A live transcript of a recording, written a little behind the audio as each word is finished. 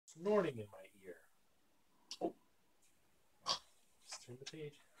snorting in my ear. Oh, let's turn the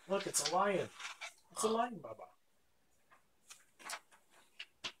page. Look, it's a lion. It's a lion, Baba.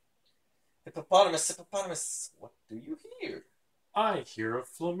 Hippopotamus, hippopotamus, what do you hear? I hear a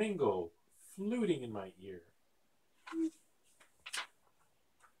flamingo fluting in my ear.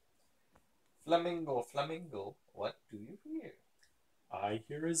 Flamingo, flamingo, what do you hear? I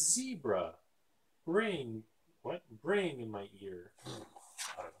hear a zebra braying in my ear.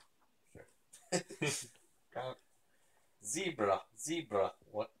 I don't know. Sure. Zebra, zebra,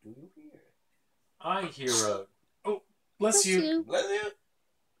 what do you hear? I hear a... Oh, bless you. Bless you.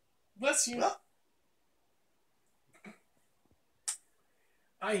 Bless you. Ah.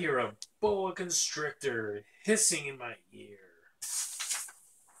 I hear a boa constrictor hissing in my ear.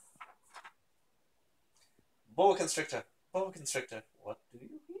 Boa constrictor, what do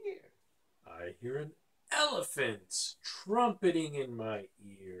you hear? I hear an elephant trumpeting in my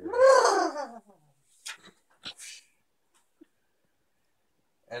ear.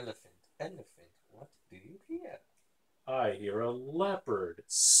 Elephant, elephant, what do you hear? I hear a leopard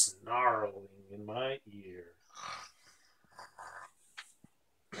snarling in my ear.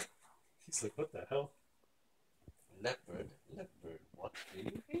 He's like, what the hell? Leopard, leopard, what do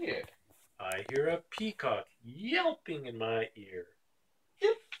you hear? I hear a peacock yelping in my ear.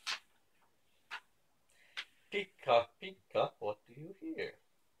 Yep. Peacock, peacock, what do you hear?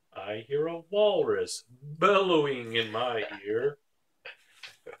 I hear a walrus bellowing in my ear.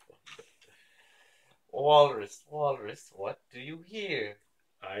 Walrus, walrus, what do you hear?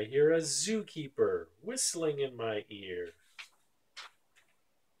 I hear a zookeeper whistling in my ear.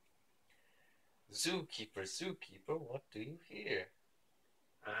 Zookeeper, zookeeper, what do you hear?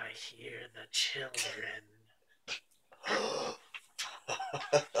 I hear the children.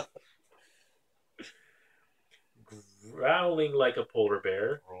 Growling like a polar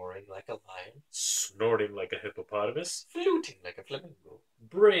bear. Roaring like a lion. Snorting like a hippopotamus. Fluting like a flamingo.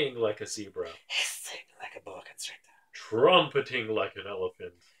 Braying like a zebra. Hissing like a boa constrictor. Trumpeting like an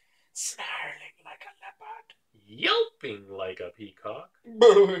elephant. Snarling like a leopard. Yelping like a peacock.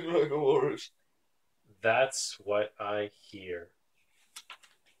 Bellowing like a walrus. That's what I hear.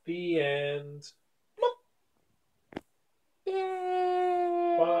 The end.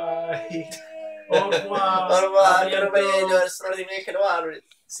 Bye. Au revoir.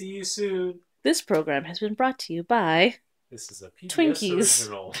 See you soon. This program has been brought to you by This is a PBS Twinkies.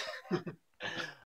 original.